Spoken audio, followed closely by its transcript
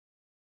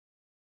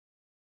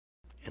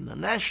In the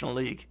National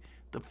League,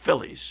 the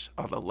Phillies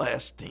are the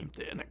last team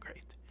to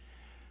integrate.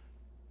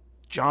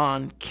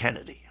 John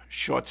Kennedy,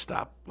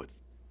 shortstop with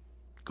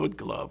good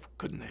glove,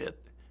 couldn't hit,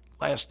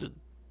 lasted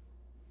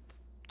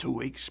 2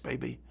 weeks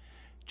maybe,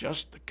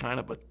 just a kind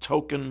of a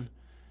token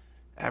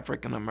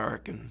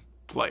African-American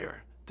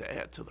player to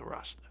add to the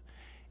roster.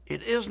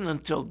 It isn't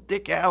until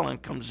Dick Allen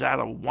comes out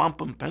of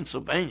Wampum,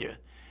 Pennsylvania,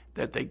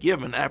 that they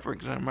give an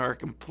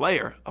African-American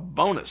player a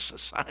bonus, a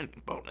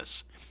signing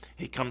bonus.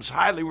 He comes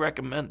highly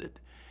recommended.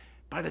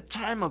 By the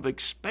time of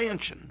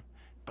expansion,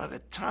 by the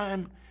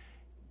time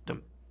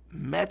the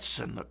Mets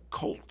and the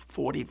Colt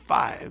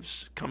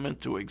 45s come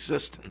into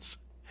existence,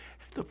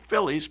 the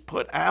Phillies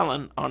put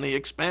Allen on the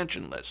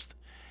expansion list,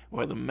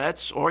 where the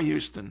Mets or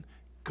Houston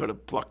could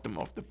have plucked him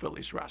off the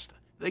Phillies roster.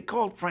 They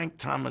called Frank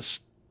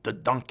Thomas the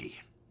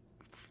Donkey,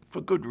 for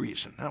good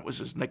reason. That was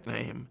his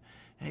nickname,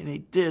 and he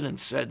did and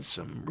said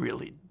some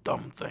really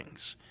dumb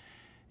things,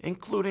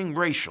 including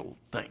racial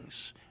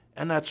things,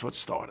 and that's what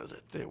started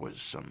it. There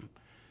was some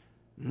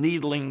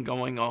needling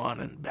going on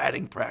in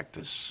batting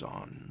practice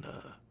on,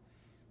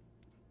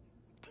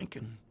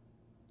 thinking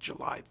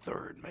July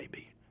 3rd,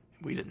 maybe.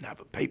 We didn't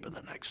have a paper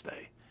the next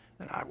day,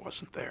 and I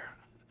wasn't there.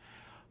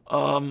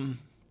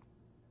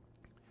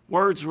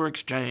 Words were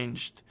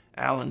exchanged.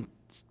 Allen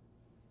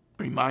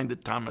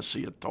reminded Thomas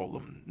he had told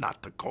him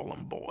not to call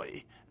him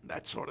boy,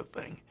 that sort of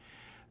thing.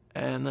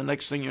 And the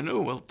next thing you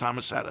knew, well,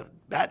 Thomas had a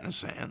bat in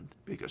his hand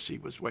because he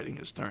was waiting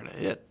his turn to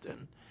hit,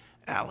 and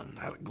Allen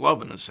had a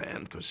glove in his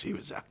hand because he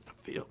was out in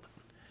the field.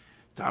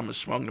 Thomas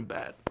swung the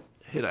bat,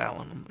 hit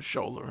Allen on the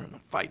shoulder, and a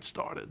fight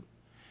started.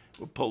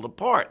 We pulled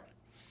apart.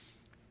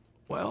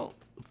 Well,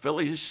 the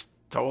Phillies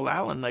told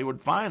Allen they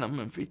would fine him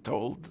if he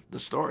told the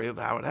story of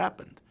how it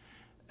happened.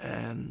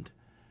 And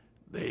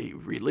they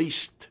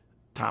released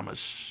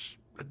Thomas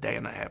a day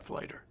and a half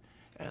later.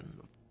 And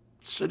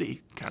the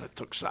city kind of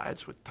took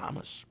sides with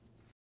Thomas.